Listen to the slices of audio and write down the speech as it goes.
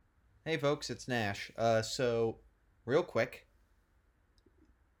Hey folks, it's Nash. Real quick,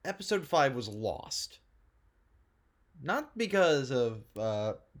 episode 5 was lost. Not because of,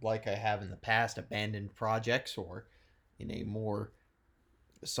 like I have in the past, abandoned projects or in a more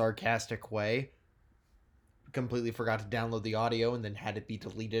sarcastic way, completely forgot to download the audio and then had it be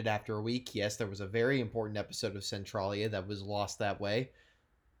deleted after a week. Yes, there was a very important episode of Centralia that was lost that way.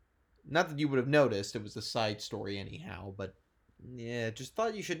 Not that you would have noticed, it was a side story anyhow, but yeah, just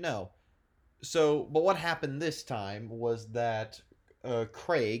thought you should know. But what happened this time was that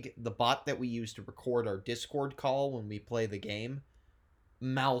Craig, the bot that we use to record our Discord call when we play the game,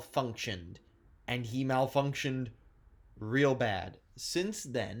 malfunctioned. And he malfunctioned real bad. Since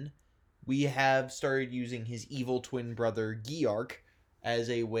then, we have started using his evil twin brother, Geark,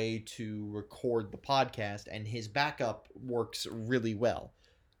 as a way to record the podcast, and his backup works really well.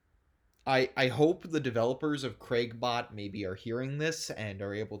 I hope the developers of CraigBot maybe are hearing this and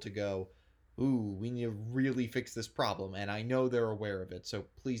are able to go, ooh, we need to really fix this problem, and I know they're aware of it, so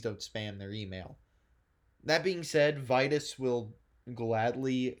please don't spam their email. That being said, Vitus will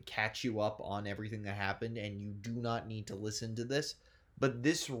gladly catch you up on everything that happened, and you do not need to listen to this. But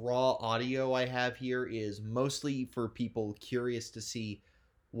this raw audio I have here is mostly for people curious to see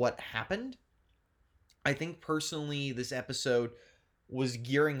what happened. I think personally, this episode was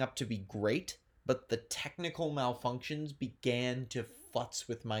gearing up to be great, but the technical malfunctions began to futz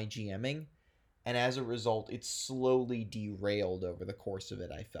with my GMing, and as a result, it slowly derailed over the course of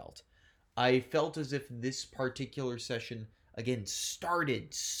it, I felt as if this particular session, again,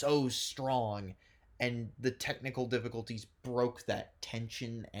 started so strong, and the technical difficulties broke that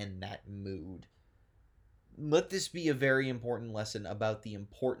tension and that mood. Let this be a very important lesson about the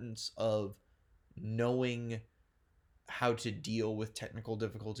importance of knowing how to deal with technical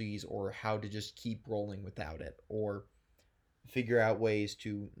difficulties or how to just keep rolling without it or figure out ways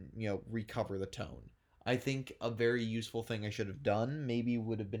to, recover the tone. I think a very useful thing I should have done maybe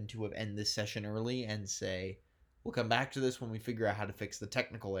would have been to have end this session early and say, we'll come back to this when we figure out how to fix the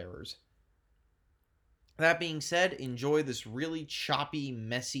technical errors. That being said, enjoy this really choppy,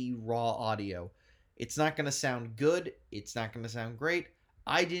 messy, raw audio. It's not going to sound good. It's not going to sound great.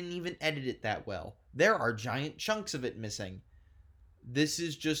 I didn't even edit it that well. There are giant chunks of it missing. This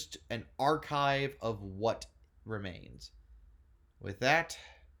is just an archive of what remains. With that,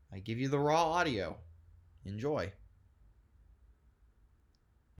 I give you the raw audio. Enjoy.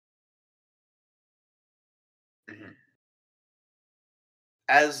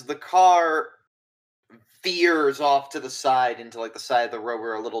 As the car veers off to the side into like the side of the road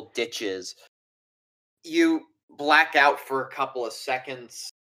where a little ditch is, you black out for a couple of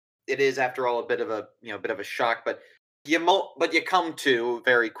seconds. It is, after all, a bit of a shock, but you come to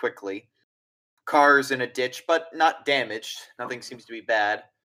very quickly. Car's in a ditch, but not damaged. Nothing seems to be bad.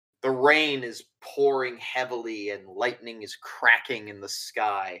 The rain is pouring heavily, and lightning is cracking in the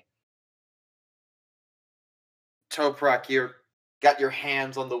sky. Toprak, you're got your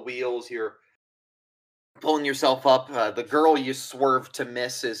hands on the wheels. You're pulling yourself up. The girl you swerved to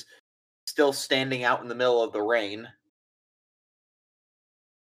miss is still standing out in the middle of the rain.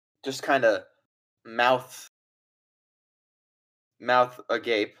 Just kind of mouth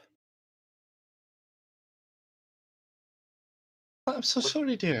agape. I'm so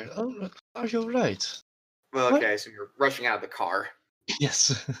sorry, dear. Oh, are you all right? Well, okay, so you're rushing out of the car.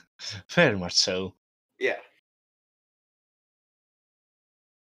 Yes, very much so. Yeah.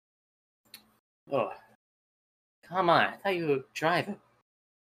 Oh, come on. I thought you were driving.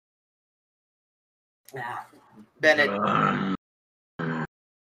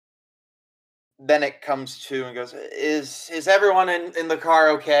 Bennett comes to and goes, Is everyone in the car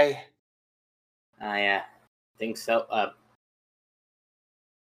okay? Yeah. Think so.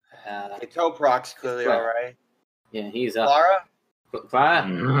 Toprak's clearly all right. Yeah, he's up. Clara?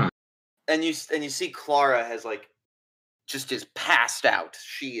 Clara? And you see Clara has just is passed out.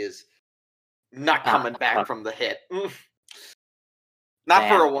 She is not coming back from the hit. Not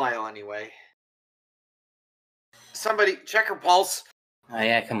for a while, anyway. Somebody check her pulse. Oh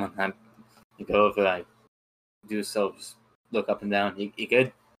yeah, come on. You go over. I do so. Just look up and down. You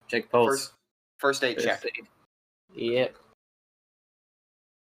good? Check pulse. First aid check. Yep.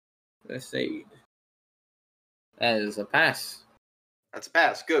 First aid. That is a pass. That's a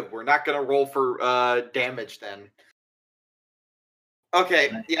pass. Good. We're not gonna roll for damage then.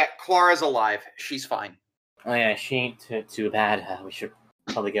 Okay. Yeah, Clara's alive. She's fine. Oh yeah, she ain't too bad. We should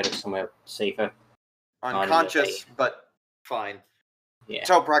probably get her somewhere safer. Unconscious, but fine. Yeah.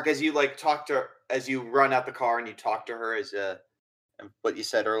 Toprak, as you talk to her, as you run out the car and you talk to her, as what you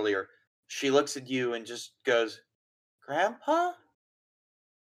said earlier, she looks at you and just goes, "Grandpa?"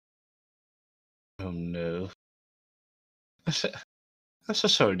 Oh no. I'm so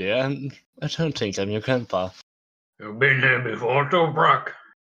sorry, dear. I don't think I'm your grandpa. You've been here before, Toprak.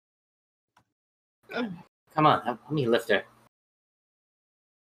 Come on, help me lift her.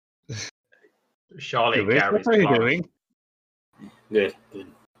 Charlie What carries are you Clara. doing? Good.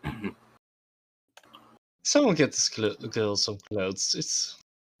 Someone get this girl some clothes.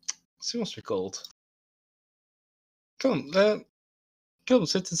 She must be cold. Come,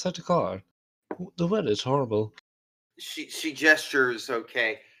 sit inside the car. The weather is horrible. She gestures.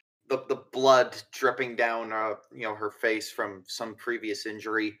 Okay, the blood dripping down, her face from some previous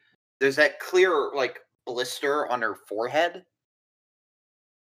injury. There's that clear blister on her forehead.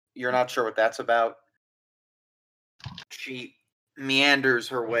 You're not sure what that's about. She meanders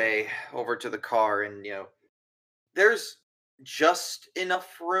her way over to the car, and there's just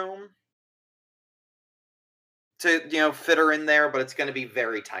enough room to fit her in there, but it's going to be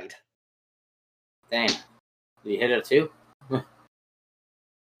very tight. Damn. Did you hit her too?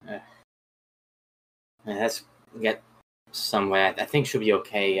 Let's get somewhere. I think she'll be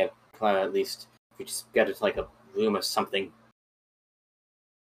okay, Clara, at least. If we just get her to a room or something.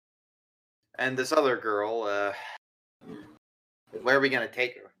 And this other girl, where are we going to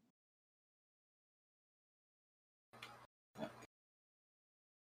take her?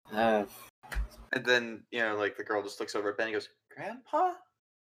 And then, the girl just looks over at Ben and goes, Grandpa?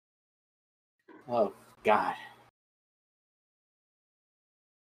 Oh, God.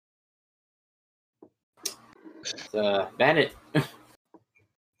 Bandit.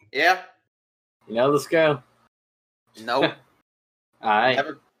 Yeah? You know this girl? Nope. Alright.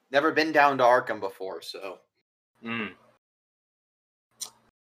 Never been down to Arkham before, so.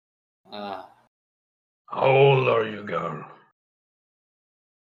 How old are you, girl?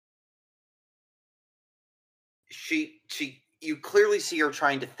 You clearly see her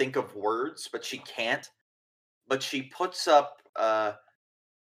trying to think of words, but she can't. But she puts up, what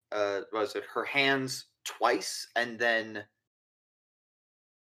was it, her hands twice, and then,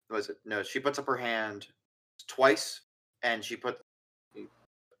 she puts up her hand twice, and but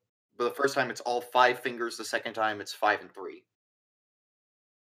the first time it's all 5 fingers, the second time it's 5 and 3.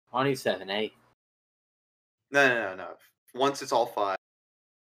 27, eh? No. Once it's all 5.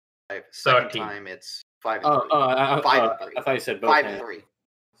 Second 13. time it's 5 and 3. 5 and 3. I thought you said both 5 hands. and 3.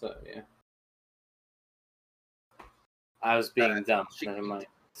 So, yeah. I was being dumb. Never mind.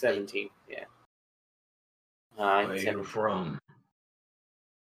 17, yeah. Where are you from?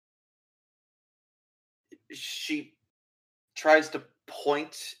 She tries to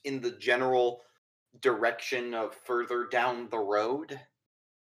point in the general direction of further down the road.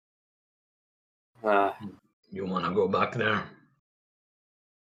 You want to go back there?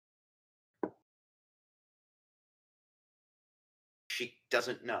 She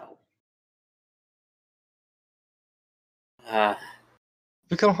doesn't know.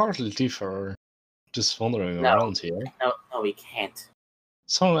 We can hardly leave her just wandering No. around here. No, we can't.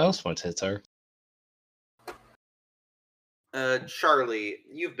 Someone else might hit her. Charlie,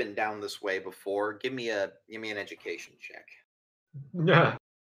 you've been down this way before. Give me an education check. Yeah.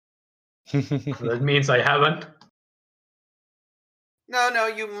 That means I haven't. No,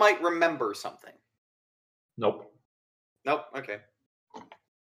 you might remember something. Nope. Okay.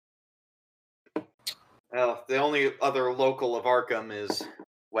 Well, the only other local of Arkham is,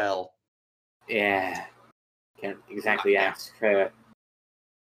 well... Yeah. Can't exactly ask her.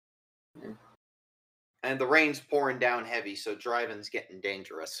 And the rain's pouring down heavy, so driving's getting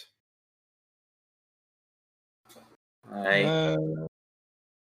dangerous.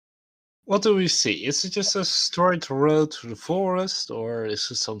 What do we see? Is it just a straight road through the forest, or is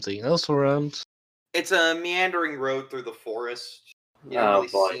it something else around? It's a meandering road through the forest. You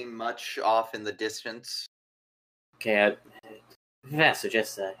don't really see much off in the distance. Okay, I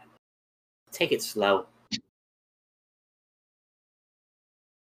suggest take it slow.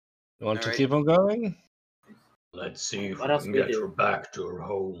 You want to keep on going? Let's see if What we else can we get do? her back to her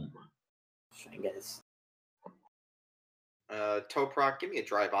home. Try and get this. Toprak, give me a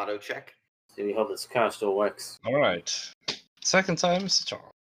drive auto check. So we hope this car still works. Alright. Second time is the charm.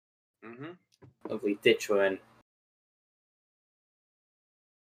 Mm-hmm. Hopefully ditch her in.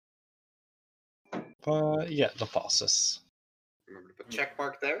 Yeah, that passes. Remember to put check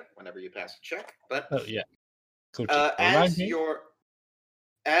mark there whenever you pass a check. But Oh yeah. Cool.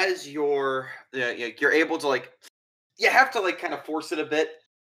 as you're able to you have to kind of force it a bit,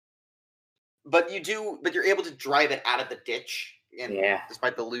 but you're able to drive it out of the ditch,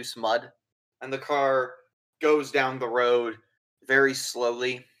 despite the loose mud, and the car goes down the road very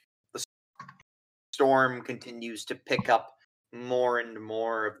slowly. The storm continues to pick up more and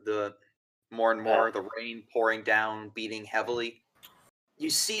more of the more and more, the rain pouring down, beating heavily. You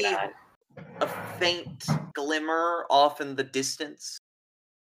see God. a faint glimmer off in the distance.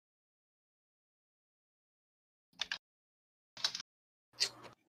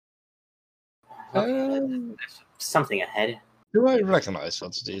 Um, There's something ahead. do I recognize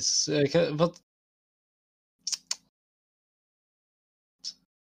what it is? But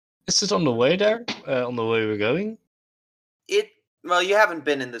is it on the way there? On the way we're going? Well, you haven't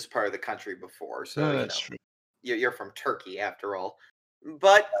been in this part of the country before, so No, you that's know true. you're from Turkey after all.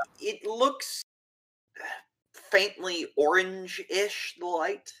 But it looks faintly orange-ish, the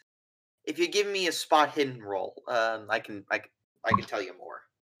light. If you give me a spot hidden roll, I can tell you more.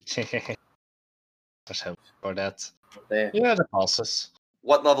 Let's hope for that. There. Yeah, that passes.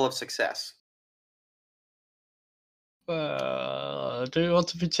 What level of success? Do you want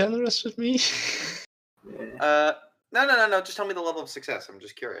to be generous with me? No. Just tell me the level of success. I'm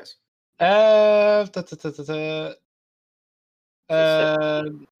just curious. Not.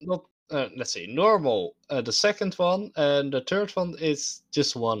 Let's see. Normal. The second one, and the third one is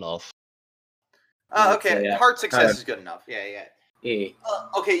just one off. Okay. Yeah. Hard success is good enough. Yeah. Yeah.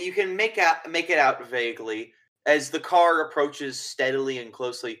 Okay, you can make it out vaguely as the car approaches steadily and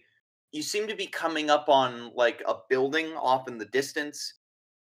closely. You seem to be coming up on like a building off in the distance.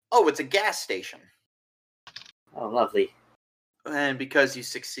 Oh, it's a gas station. Oh, lovely. And because you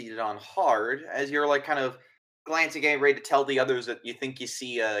succeeded on hard, as you're like kind of glancing, getting ready to tell the others that you think you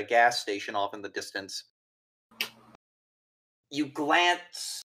see a gas station off in the distance, you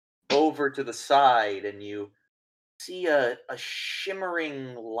glance over to the side and you see a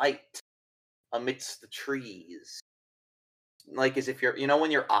shimmering light amidst the trees. Like as if you're,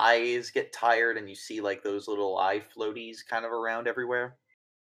 when your eyes get tired and you see like those little eye floaties kind of around everywhere.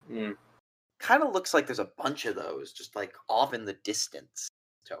 Mm. Kind of looks like there's a bunch of those just like off in the distance,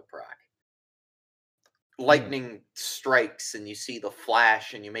 Toprak. Lightning strikes and you see the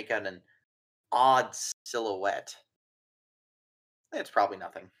flash and you make out an odd silhouette. It's probably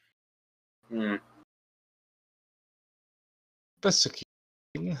nothing. Mm. Best to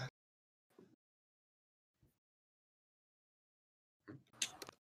keep.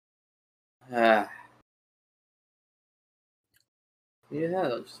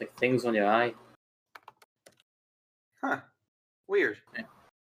 Yeah, just like things on your eye. Huh. Weird.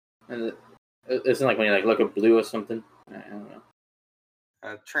 And it isn't like when you like look at blue or something. I don't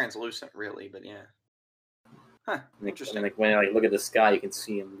know. Translucent, really, but yeah. Huh. Interesting. And like when you like look at the sky, you can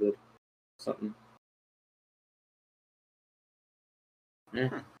see them good. Something.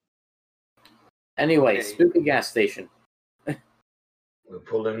 Hmm. Anyway, Okay. spooky gas station. We're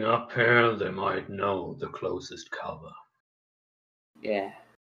pulling up here. They might know the closest cover. Yeah,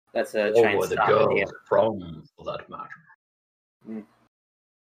 that's a Or try and where the stop it here. girls are from, for that matter. Mm.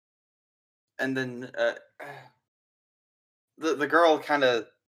 And then the girl kind of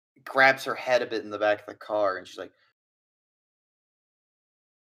grabs her head a bit in the back of the car, and she's like,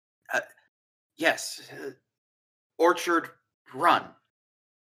 "Yes, Orchard Run."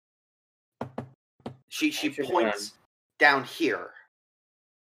 She Orchard points down here,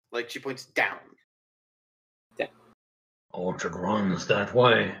 like she points down. Orchard runs that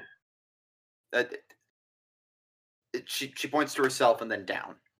way. She points to herself and then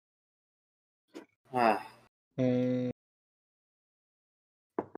down. Right.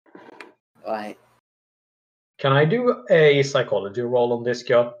 Can I do a psychology roll on this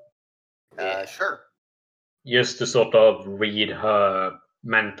girl? Sure. Just to sort of read her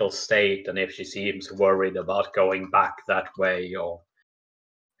mental state and if she seems worried about going back that way, or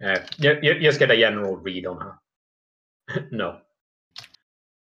you just get a general read on her. No,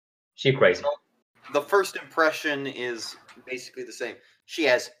 she crazy. The first impression is basically the same. She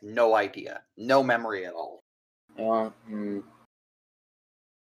has no idea, no memory at all. Well, I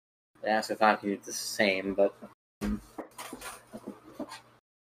asked if I could do the same, but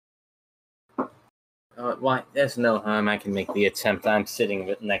why? There's no harm. I can make the attempt. I'm sitting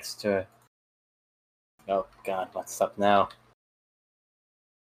right next to her. Oh God, what's up now?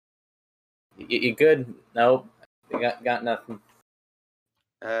 You good? Nope. Got nothing.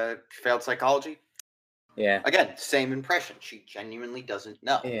 Failed psychology. Yeah. Again, same impression. She genuinely doesn't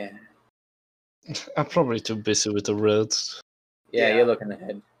know. Yeah. I'm probably too busy with the roads. Yeah, Yeah. you're looking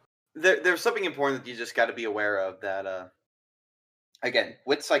ahead. There's something important that you just got to be aware of. That again,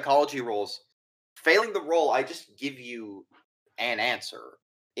 with psychology rolls, failing the roll, I just give you an answer.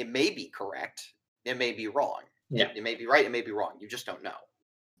 It may be correct. It may be wrong. Yeah. It may be right. It may be wrong. You just don't know.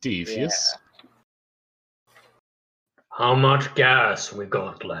 Devious. How much gas we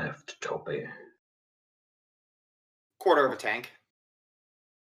got left, Toby? Quarter of a tank.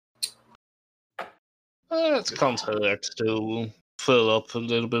 It can't hurt to fill up a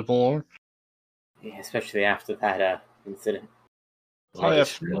little bit more. Yeah, especially after that incident. I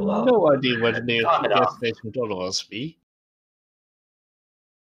have no idea where the nearest Top it gas off. station would otherwise be.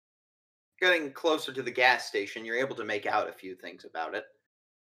 Getting closer to the gas station, you're able to make out a few things about it.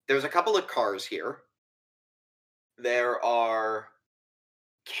 There's a couple of cars here. There are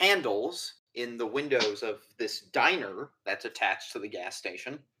candles in the windows of this diner that's attached to the gas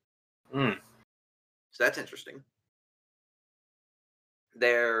station. Hmm. So that's interesting.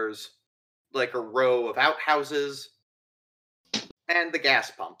 There's like a row of outhouses and the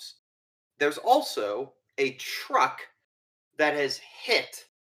gas pumps. There's also a truck that has hit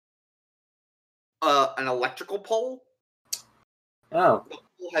an electrical pole. Oh, The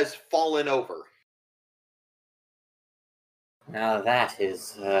pole has fallen over. now that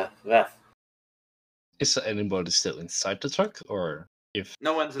is rough. Is there anybody still inside the truck? Or if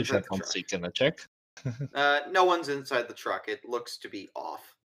No one's I inside the can't truck. see, can I check? No one's inside the truck. It looks to be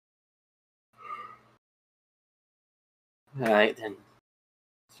off. Alright then.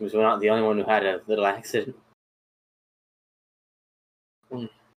 Seems we're not the only one who had a little accident.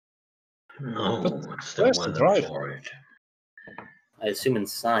 No, But it's the where's the weather driver? for it. I assume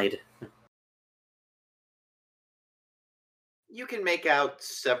inside. You can make out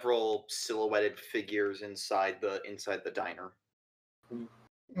several silhouetted figures inside the diner.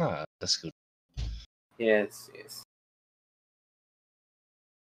 Ah, that's good. Yes.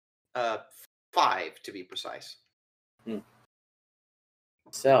 5 to be precise.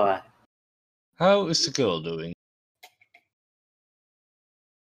 So, How is the girl doing?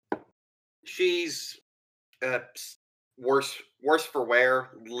 She's worse for wear.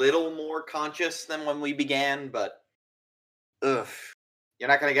 Little more conscious than when we began, but you're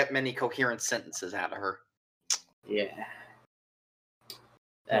not gonna get many coherent sentences out of her. yeah.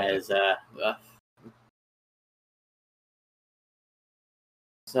 That is rough.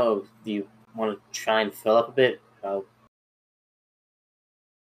 So, do you want to try and fill up a bit?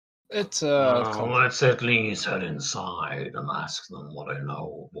 It's Let's at least head inside and ask them what I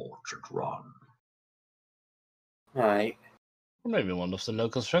know of Orchard Run. Alright. maybe one of the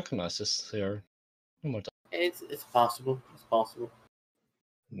locals recognizes here. One more time. It's possible. It's possible.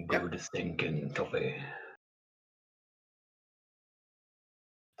 Good thinking, Toby.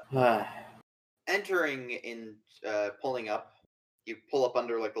 Entering in, pulling up, you pull up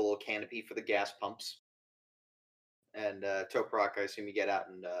under like the little canopy for the gas pumps. And Toprak, I assume you get out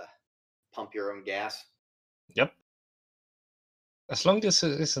and pump your own gas. Yep. As long as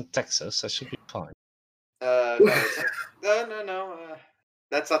it isn't Texas, that should be fine. No, no.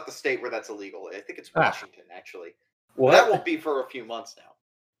 That's not the state where that's illegal. I think it's Washington, actually. What? That won't be for a few months now.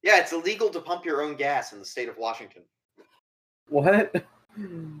 Yeah, it's illegal to pump your own gas in the state of Washington. What?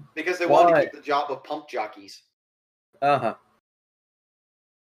 Because they wanted to Why? keep the job of pump jockeys. Uh-huh.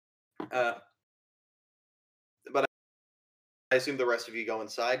 But I assume the rest of you go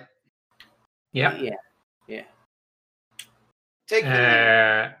inside. Yeah. Yeah. Take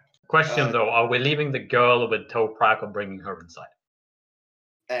the... Question though, are we leaving the girl with Toprak or bringing her inside?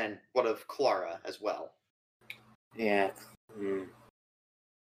 And what of Clara as well? Yeah.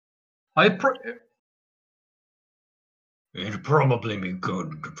 It'd probably be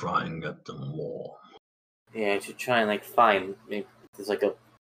good to try and get them warm. Yeah, I should try and find maybe there's a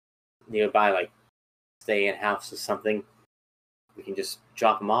nearby stay in house or something. We can just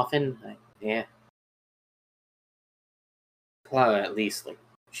drop them off in. Yeah. Clara at least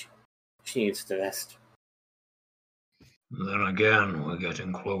she needs to rest. Then again, we're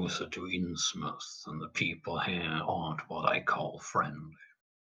getting closer to Innsmouth, and the people here aren't what I call friendly.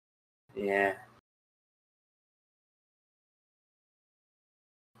 Yeah.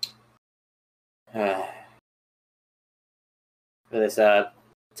 For this,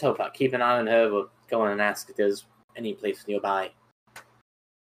 Toprak, keep an eye on her. We'll go in and ask if there's any place nearby.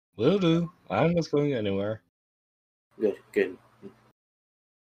 Will do. I'm not going anywhere. Good.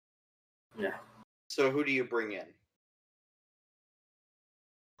 Yeah. So who do you bring in?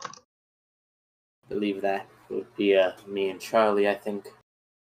 I believe that would be me and Charlie, I think.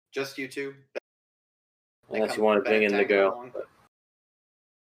 Just you two? Unless you want to bring in the girl.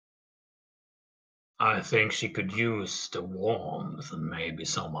 I think she could use the warmth and maybe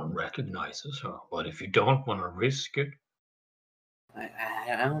someone recognizes her. But if you don't want to risk it...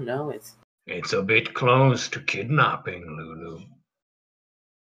 I don't know. It's a bit close to kidnapping, Lulu.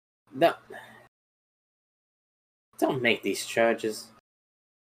 No. Don't make these charges.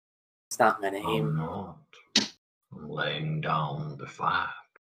 It's not my I'm name. not. I'm laying down the fact.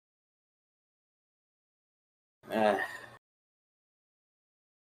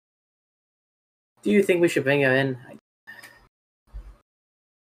 Do you think we should bring her in?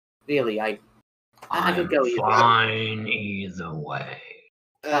 Really, I could go either. Fine either way.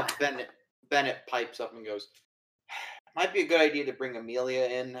 Bennett pipes up and goes, might be a good idea to bring Amelia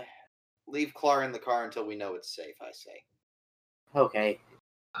in. Leave Clara in the car until we know it's safe, I say. Okay.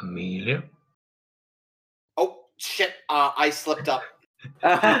 Amelia? Oh, shit. I slipped up.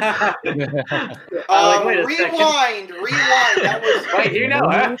 Like, wait a second. Rewind. That was... Wait, you know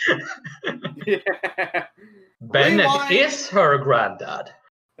her? Bennett Rewind. is her granddad.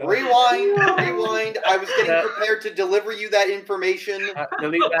 Rewind. I was getting prepared to deliver you that information,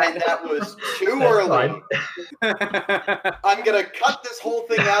 and that was too early. I'm going to cut this whole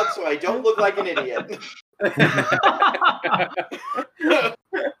thing out so I don't look like an idiot.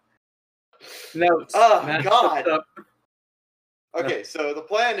 No. Oh, God. Okay, so the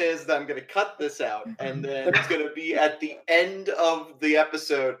plan is that I'm going to cut this out, and then it's going to be at the end of the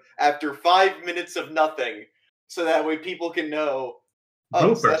episode after 5 minutes of nothing, so that way people can know,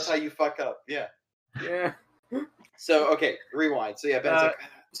 oh, so that's how you fuck up. Yeah. So, okay, rewind. So, yeah, Bennett's like...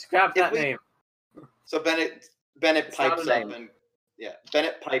 Scrap that name. So Bennett pipes up and... Yeah,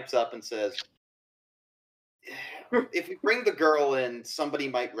 Bennett pipes up and says, if we bring the girl in, somebody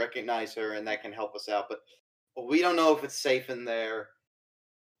might recognize her, and that can help us out, but we don't know if it's safe in there.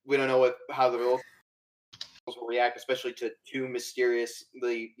 We don't know how the girls will react, especially to two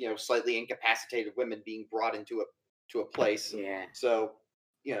mysteriously, slightly incapacitated women being brought into a place. Yeah. So,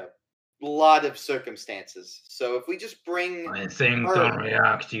 a lot of circumstances. So if we just bring I think her... they'll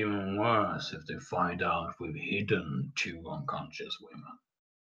react even worse if they find out we've hidden two unconscious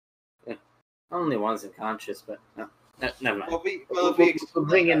women. Only one's unconscious, but no, never mind. We'll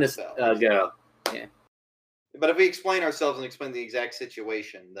bring in this girl. Yeah. But if we explain ourselves and explain the exact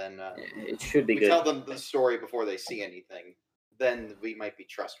situation, then it should be good. Tell them the story before they see anything. Then we might be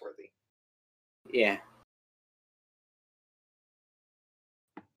trustworthy. Yeah.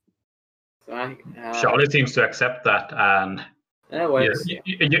 So Charlie seems to accept that and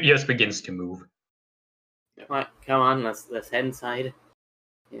just begins to move. Right, come on, let's head inside.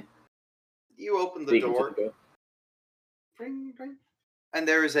 Yeah. You open the door. Ring, ring. And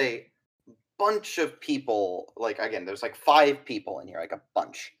there's a bunch of people, there's 5 people in here, like a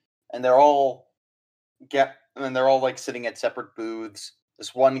bunch. And they're all sitting at separate booths.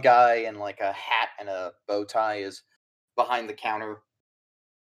 This one guy in a hat and a bow tie is behind the counter.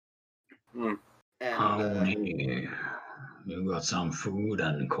 And you got some food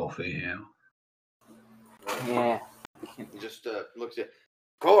and coffee here. Yeah. Just looks at,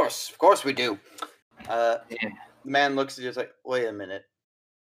 of course we do. The man looks at you, like, wait a minute.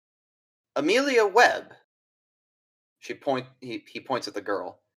 Amelia Webb. He points at the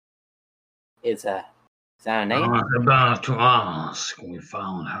girl. Is that her name? I was about to ask. We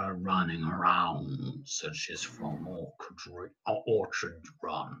found her running around. Said she's from Orchard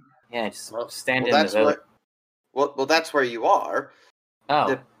Run. Yeah, just stand in the village. Well, that's where you are. Oh.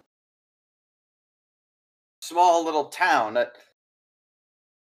 The small little town.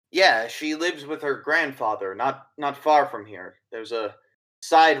 Yeah, she lives with her grandfather, not far from here. There's a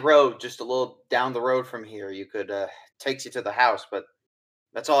side road just a little down the road from here. You could takes you to the house, but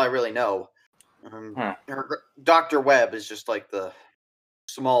that's all I really know. Dr. Webb is just like the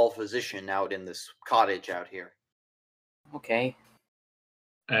small physician out in this cottage out here. Okay.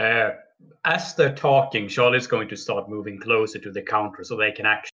 As they're talking, Charlie's going to start moving closer to the counter so they can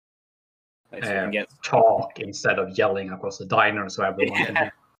actually talk instead of yelling across the diner so everyone can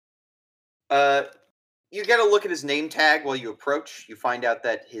hear. You get a look at his name tag while you approach. You find out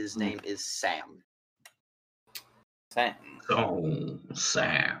that his name is Sam. Sam. Oh,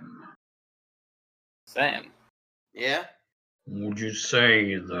 Sam. Sam. Yeah? Would you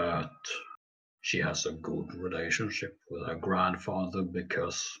say that she has a good relationship with her grandfather?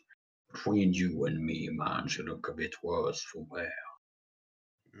 Because between you and me, man, she look a bit worse for wear.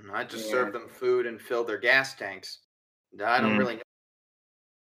 I just serve them food and fill their gas tanks. I don't really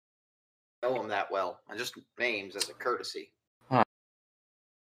know them that well. I just names as a courtesy. Huh.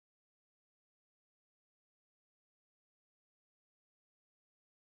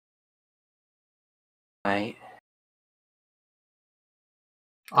 Right.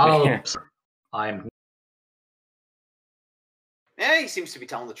 I'm. Yeah, he seems to be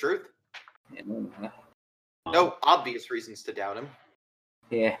telling the truth. No obvious reasons to doubt him.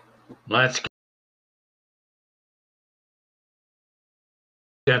 Yeah. Let's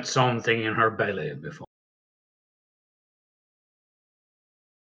get something in her belly before.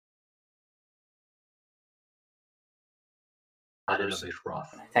 A little bit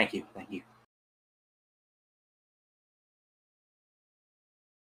rough. Thank you.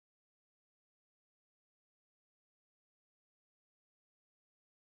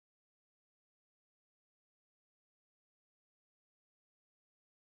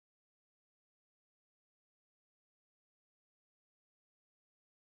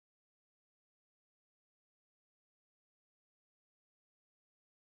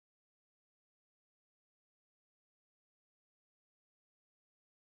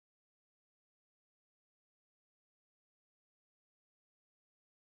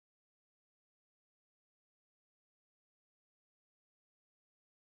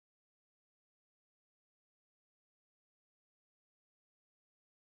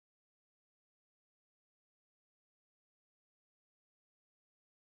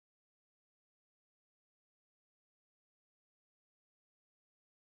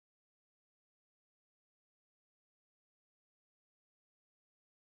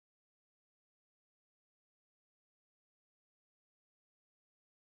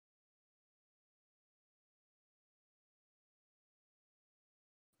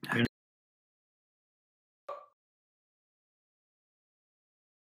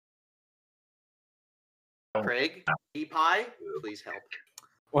 Craig, Pie, please help.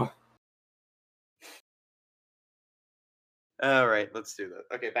 What? All right, let's do that.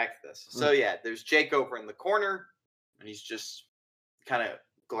 Okay, back to this. So yeah, there's Jake over in the corner, and he's just kind of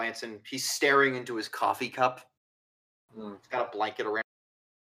glancing. He's staring into his coffee cup. He's got a blanket around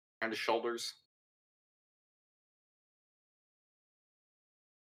his shoulders.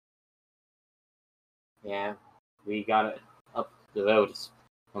 Yeah, we got it up the road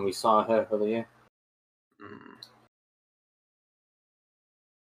when we saw her earlier.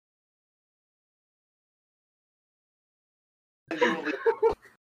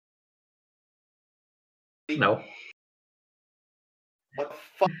 No. What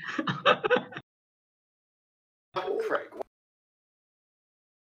the fuck, Craig?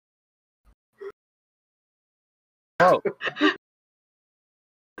 Oh.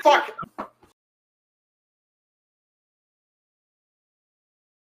 Fuck!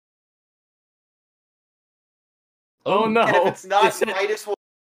 Oh no! And if it's not, Midas will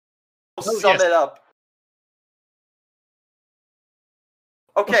sum it up.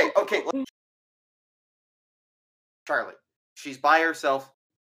 Okay. Charlie, she's by herself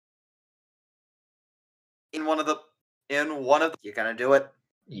in one of the. You're gonna do it.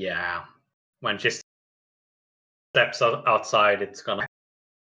 Yeah. When she steps outside, it's gonna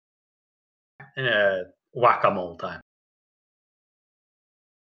whack-a-mole time.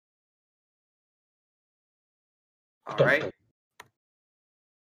 All right.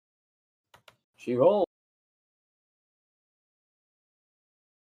 She rolled.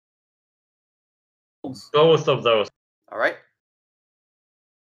 Both of those. All right.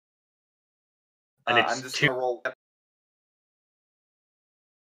 And it's I'm just two. gonna roll.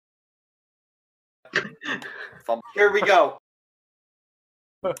 Here we go.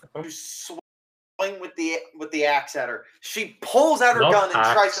 You swing with the axe at her. She pulls out her Not gun and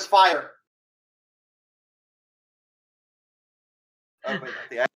tries to axe. fire. Oh, wait, not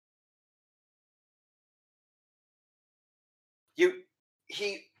the axe.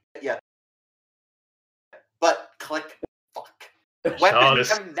 Yeah. But click. Fuck. Weapon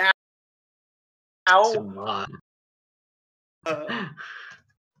come now. Come on.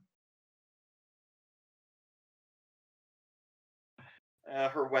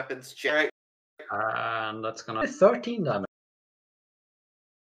 Her weapons check. And that's gonna be 13 damage.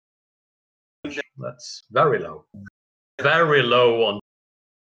 That's very low. Very low on.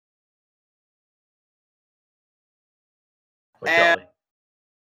 For Charlie.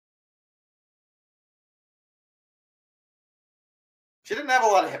 She didn't have a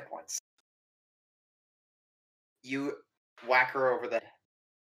lot of hit points. You whack her over the head.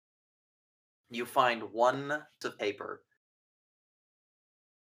 You find one piece of paper.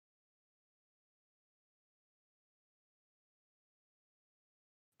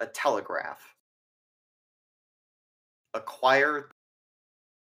 A telegraph. Acquire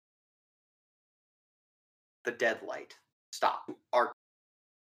the Deadlight. Stop. Arkham.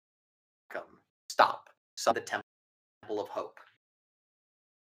 Stop. Summon the Temple of Hope.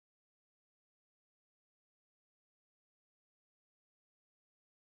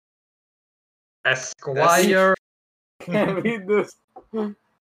 Esquire. Can't read this.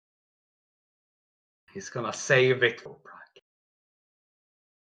 He's gonna save it.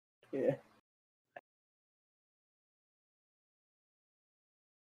 Yeah.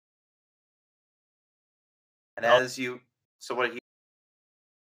 And as you, so what he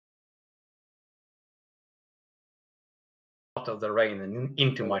Out of the rain and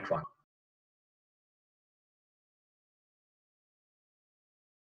into my trunk.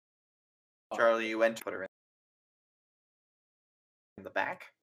 Charlie, you went to put her in the back.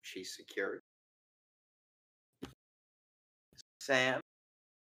 She's secured. Sam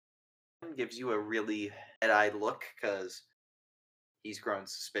gives you a really head-eyed look because he's grown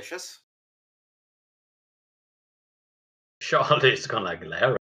suspicious. Charlie's gonna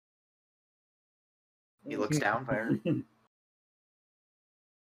glare. He looks down for her.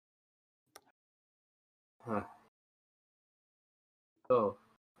 Huh. Oh.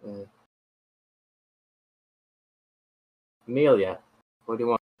 Amelia, what do you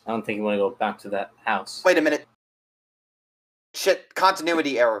want? I don't think you want to go back to that house. Wait a minute. Shit,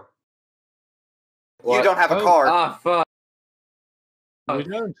 continuity error. What? You don't have a card. Ah, fuck. We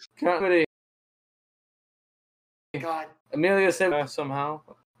don't. Comedy. God. Amelia said somehow.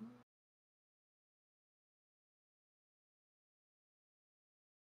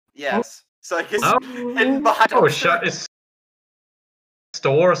 Yes. So I guess Oh. hidden behind. Oh, shut it.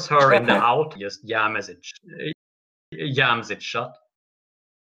 Stores her in the out. Just jams it shut.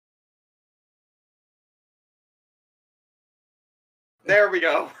 There we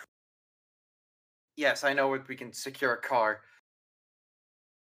go. Yes, I know where we can secure a car.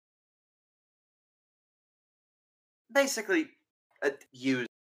 Basically, use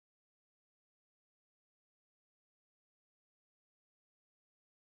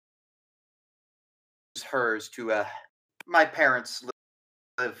hers to, my parents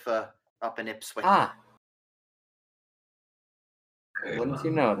live, up in Ipswich. Ah. Wouldn't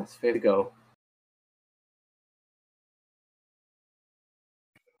you know? That's fair to go.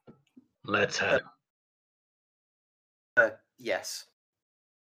 Let's head. Yes.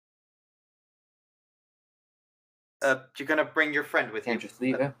 You're gonna bring your friend with you? Can't just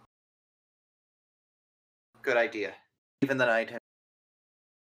leave it. Good idea. Even the night,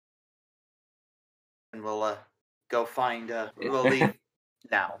 and we'll, go find, we'll leave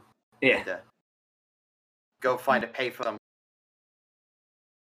now. Yeah. And, go find a payphone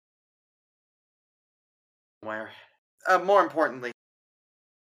somewhere. More importantly.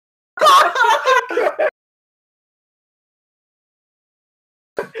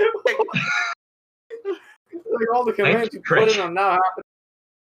 Like all the commands you put in are now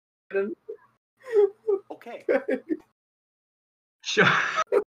happening. Okay. Sure.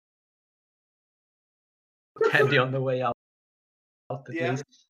 Teddy on the way out at Yeah. least.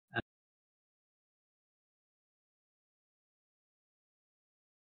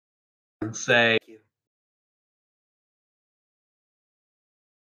 And say, Thank you.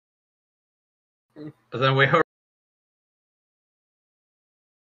 but then we hurry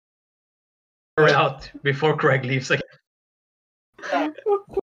out before Craig leaves again.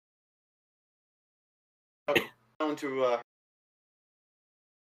 Down to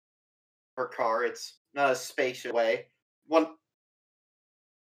her car. It's not a spacious way.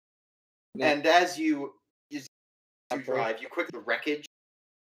 And as you drive, you quickly the wreckage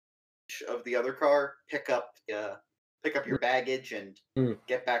of the other car, pick up your baggage and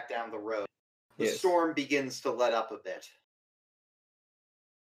get back down the road. The storm begins to let up a bit.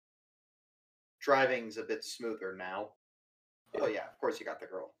 Driving's a bit smoother now. Oh yeah, of course you got the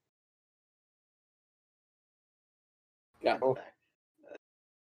girl. Yeah.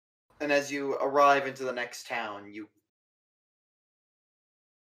 And as you arrive into the next town, you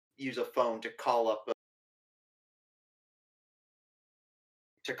use a phone to call up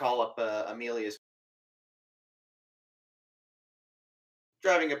Amelia's.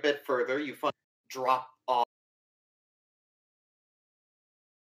 Driving a bit further, you find drop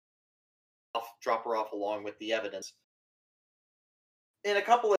her off along with the evidence. In a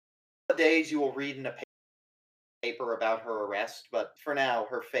couple of days, you will read in a paper about her arrest, but for now,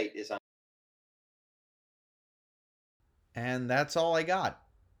 her fate is And that's all I got.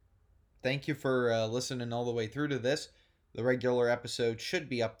 Thank you for listening all the way through to this. The regular episode should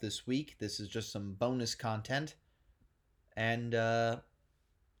be up this week. This is just some bonus content. And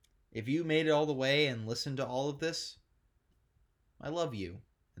if you made it all the way and listened to all of this, I love you,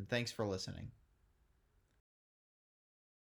 and thanks for listening.